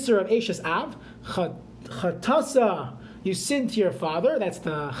there's an Isser of Eshes Av. Chatasa, you sinned to your father. That's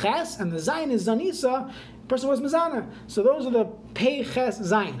the Ches. And the Zayin is Zanisa. The person was Mizana. So those are the Pei, Ches,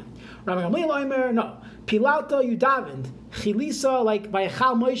 Zayin. Rabbi Gamliel Omer, no. Pilalta, you davened. Chilisa, like by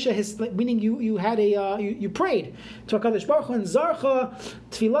Echal Moshe, meaning you had you prayed to HaKadosh Baruch Hu. And Zarcha,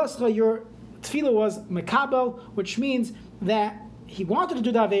 Tfilascha, your tefillah was Mekabel, which means that he wanted to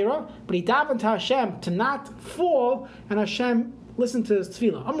do the Aveira, but he davened to Hashem to not fall, and Hashem listened to his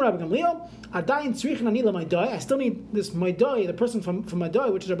tefillah. Rabbi Gamliel, Adayin tzrichin ani l'maydai. I still need this maydai, the person from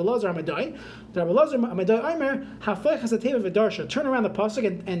maydai, which is Rabbi Elazar maydai. Rabbi Elazar maydai Omer, hafech hasateva v'darsha. Turn around the pasuk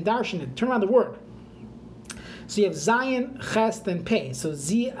and darshan it. Turn around the word. So you have Zayin, Ches, then Pei. So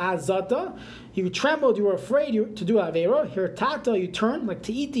Zi Azata, you trembled, you were afraid to do Aveira. Here Tata, you turned, like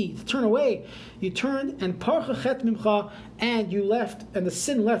Te'iti, to turn away. You turned, and Parcha Chet Mimcha, and you left, and the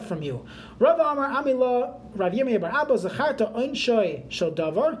sin left from you. Rav Amar Amila, Rav Yirmiyah Bar Abba, Zacharta Oinshoy Shel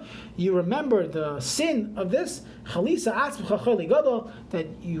Davar. You remember the sin of this, Chalisa Atzmcha Choli Gadol, that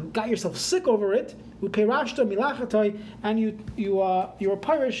you got yourself sick over it. Uperashta Milachatai, and you were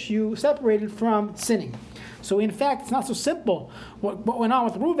parish, you separated from sinning. So in fact, it's not so simple. What went on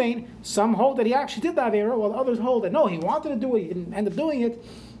with Reuven, some hold that he actually did the Aveira, while others hold that no, he wanted to do it, he didn't end up doing it.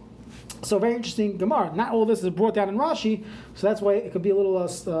 So very interesting Gemara. Not all this is brought down in Rashi, so that's why it could be a little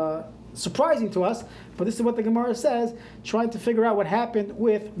surprising to us. But this is what the Gemara says, trying to figure out what happened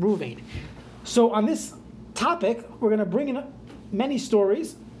with Ruvain. So on this topic, we're going to bring in many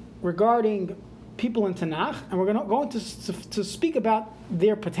stories regarding people in Tanakh, and we're going to speak about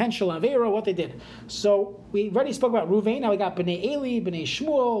their potential Avera, what they did. So we already spoke about Ruvain. Now we got Bnei Eli, Bnei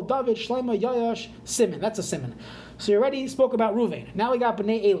Shmuel, David, Shlomo, Yayash, Simon. That's a Simon. So you already spoke about Ruvain. Now we got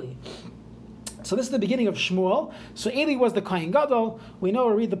Bnei Eli. So this is the beginning of Shmuel. So Eli was the Kohen Gadol. We know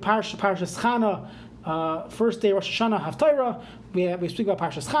we read the Parshas Chana, first day Rosh Hashanah Haftarah. We speak about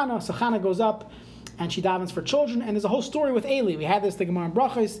Parshas Chana. So Chana goes up and she davens for children. And there's a whole story with Eli. We had this, the Gemara in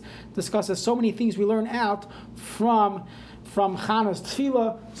Brachos discusses so many things we learn out from Chana's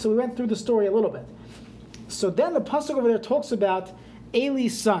tefillah. So we went through the story a little bit. So then the pasuk over there talks about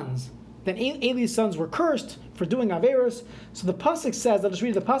Eli's sons. Then Eli's sons were cursed for doing averos. So the pasuk says, I'll just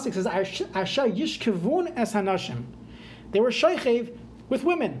read the pasuk says, Asher yishkevun es hanashim. They were shaychev with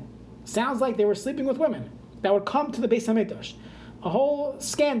women. Sounds like they were sleeping with women that would come to the Beis Hamikdash. A whole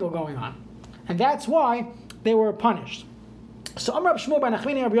scandal going on. And that's why they were punished. So Amar Shmuel ben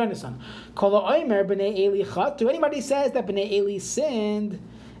Nachmani Rabbi Yonasan, Kol ha'omer b'nei Eli chatu. Anybody says that b'nei Eli sinned,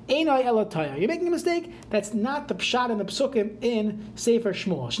 Einai elataya. You're making a mistake. That's not the pshat and the psukim in Sefer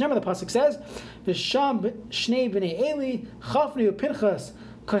Shmuel. Shneimah the pasuk says, "V'sham shnei b'nei Eli Chafni u'Pinchas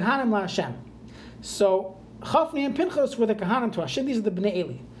kohanim laHashem." So Chafni and Pinchas were the kohanim to Hashem. These are the b'nei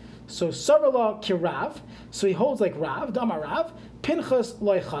Eli. So Sarala kirav. So he holds like Rav, Damar Rav. Pinchas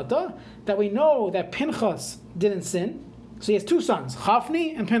loichata. That we know that Pinchas didn't sin. So he has two sons,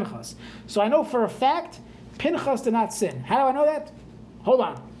 Chafni and Pinchas. So I know for a fact Pinchas did not sin. How do I know that? Hold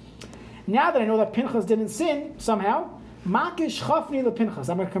on. Now that I know that Pinchas didn't sin somehow, Makish Chafni le Pinchas.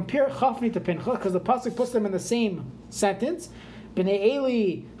 I'm going to compare Chafni to Pinchas because the pasuk puts them in the same sentence. Bnei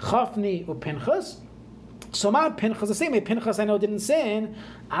Eli Chafni u Pinchas. So my Pinchas, the same way Pinchas I know didn't sin.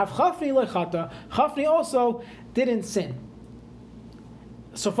 Av Chafni lechata. Chafni also didn't sin.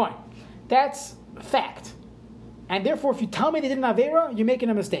 So fine, that's fact. And therefore, if you tell me they did an Avera, you're making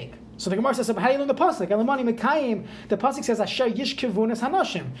a mistake. So the Gemara says, how do you learn the pasuk? Elamani Mekayim. The pasuk says, Asher Yishkevun es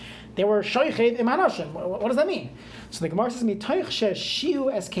Hanashim. They were shoychev im Hanashim. What does that mean? So the Gemara says, Mitoich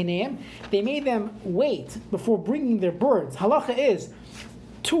sheshiu es keneim. They made them wait before bringing their birds. Halacha is,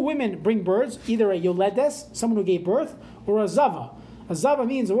 two women bring birds, either a yoledes, someone who gave birth, or a zava. A zava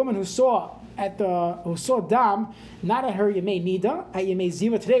means a woman who saw dam, not at her Yemei Nida, at Yemei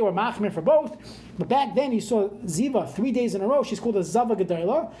Ziva. Today we're machmir for both, but back then you saw Ziva 3 days in a row. She's called a Zava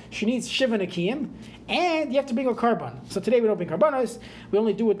Gedola. She needs Shiva Nekiyim, and you have to bring a carbon. So today we don't bring carbonos, we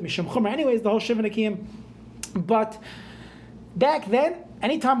only do it Mishum Chumra. Anyways, the whole Shiva Nekiyim. But back then,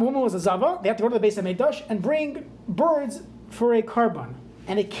 anytime a woman was a Zava, they have to go to the Beis Hamikdash and bring birds for a carbon.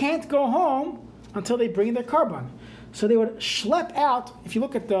 And they can't go home until they bring their carbon. So they would schlep out. If you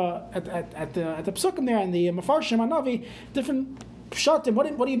look at the psukim there and the Mefarshim Hanavi, different pshatim.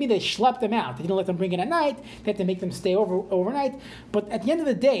 What do you mean they schlepped them out? They didn't let them bring it at night. They had to make them stay overnight. But at the end of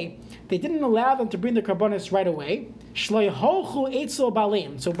the day, they didn't allow them to bring the karbonis right away. So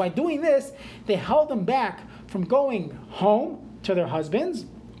by doing this, they held them back from going home to their husbands.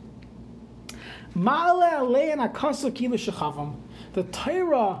 The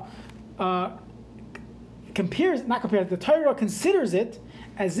Torah the Torah considers it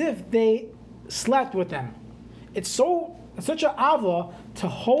as if they slept with them. It's such an avla to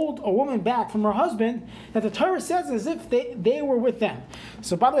hold a woman back from her husband that the Torah says as if they were with them.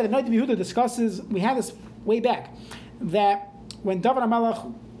 So by the way, the Noda B'Yehuda discusses, we had this way back, that when David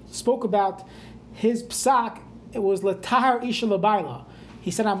HaMelech spoke about his psak, it was l'tahar isha l'bayla. He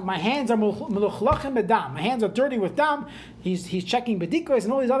said, my hands are meluchlachem bedam. My hands are dirty with dam. He's checking bedikos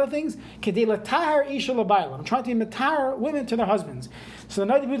and all these other things. Kedei latahar isha l'bayla. I'm trying to matar women to their husbands. So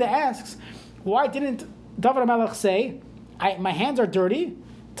the Noda B'Yehuda asks, why didn't David HaMelech say, my hands are dirty,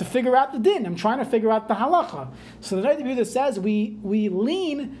 to figure out the din? I'm trying to figure out the halacha. So the Noda B'Yehuda says we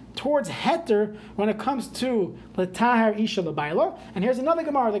lean towards heter when it comes to latahar isha l'bayla. And here's another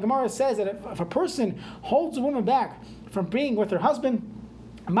Gemara. The Gemara says that if a person holds a woman back from being with her husband,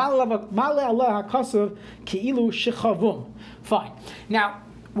 fine. Now,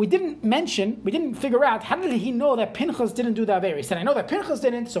 we didn't figure out, how did he know that Pinchas didn't do the Avera? He said, I know that Pinchas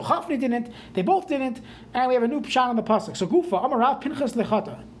didn't, so Chafni didn't, they both didn't, and we have a new pshat on the pasuk. So Gufa, Amarav, Pinchas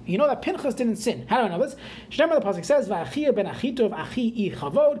lechata. You know that Pinchas didn't sin. How do I know this? Shneimah the pasuk says, Va'achia ben Achitov, Achi I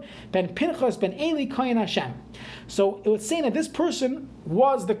Chavod, ben Pinchas ben Eli Kohen Hashem. So it was saying that this person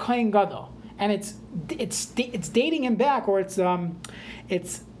was the Kohen Gadol. And it's dating him back, or it's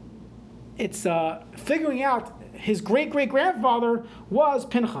figuring out his great grandfather was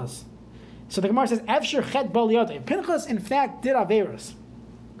Pinchas. So the Gemara says, Efshir chet bol yodei. Pinchas, in fact, did Averos.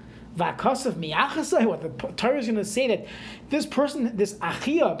 V'akasav miyachasai. What the Torah is going to say that this person, this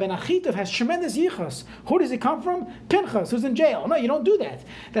Achia ben Achitov, has tremendous yichas. Who does he come from? Pinchas, who's in jail. No, you don't do that.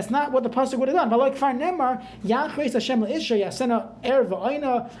 That's not what the pasuk would have done. But like Far Nemar, Yachreis Hashem le'isha yasena er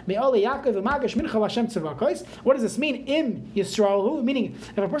v'oina me'ole Yaakov v'magash mincha Hashem tzavakos. What does this mean? Im Yisrael, meaning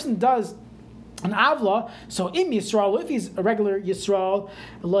if a person does an avla, so im Yisrael, if he's a regular Yisrael,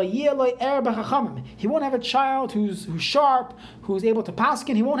 he won't have a child who's sharp, who's able to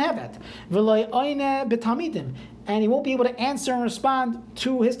paskin. He won't have that. And he won't be able to answer and respond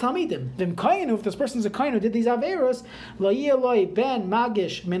to his talmidim. If this person's a kain who did these averos, ben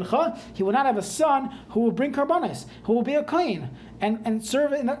magish mincha, he will not have a son who will bring karbanos, who will be a kain and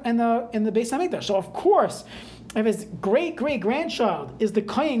serve in the Beis Hamikdash. So of course, if his great grandchild is the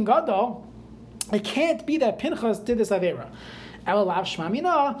kain gadol, it can't be that Pinchas did this avera. Elalav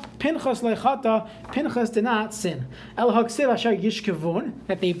shmamina, Pinchas leichata, Pinchas did not sin. El haksiv asher yishkevun,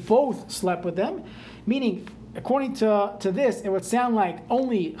 that they both slept with them, meaning, according to this, it would sound like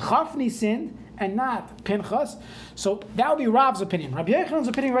only Chafni sinned and not Pinchas. So that would be Rav's opinion. Rabbi Yochanan's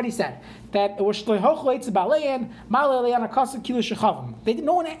opinion already said that it was no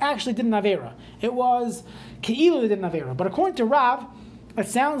one actually did an avera. It was Keilu did an avera. But according to Rav, it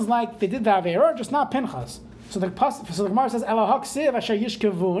sounds like they did the avera, just not Pinchas. So the Gemara says Ela haksiv asher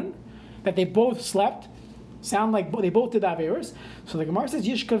yishkevun, that they both slept. Sound like they both did the averas. So the Gemara says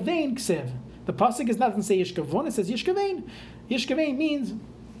yishkavein ksiv. The pasuk is not to say yishkavun, it says yishkavein. Yishkavein means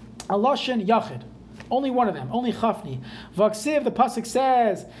a lashon yachid. Only one of them, only chafni. Vaksiv, the pasuk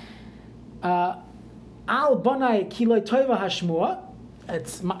says al banai kiloi toiva hashmua.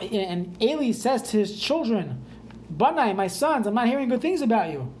 And Eli says to his children, Banai, my sons, I'm not hearing good things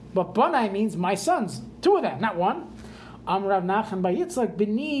about you. But Banai means my sons, two of them, not one. Rav Nachman bar Yitzchak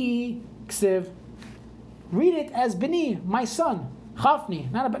bini ksiv. Read it as bini, my son,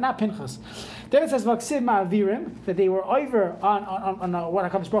 Chafni, not Pinchas. Then it says vaksiv ma'avirim, that they were over on what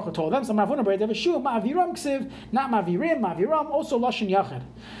HaKadosh Baruch Hu told them. So ma'avuna b'rei devashu ma'aviram ksiv, not ma'aviram, also lashon yachid.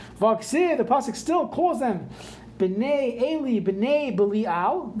 Vaksiv, the pasuk still calls them B'nei Eli, B'nei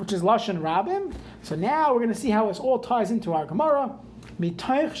Belial, which is Lashon Rabim. So now we're going to see how this all ties into our Gemara.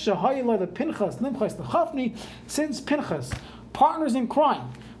 Mitaych shehayla the Pinchas, Limchas the Chafni, since Pinchas, partners in crime,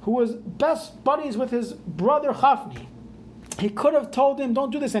 who was best buddies with his brother Chafni, he could have told him,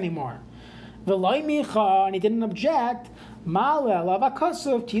 don't do this anymore. V'lai micha, and he didn't object. Ma'ale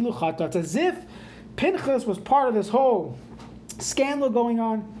lavakasav tilu chata. It's as if Pinchas was part of this whole scandal going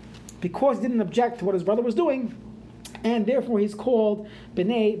on because he didn't object to what his brother was doing. And therefore he's called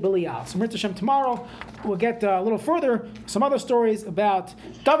B'nai Belial. So Mirta Hashem, tomorrow we'll get a little further, some other stories about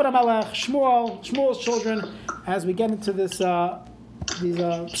David HaMelech, Shmuel's children, as we get into this these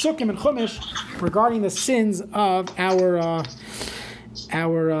psukim and chumash regarding the sins of our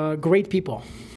great people.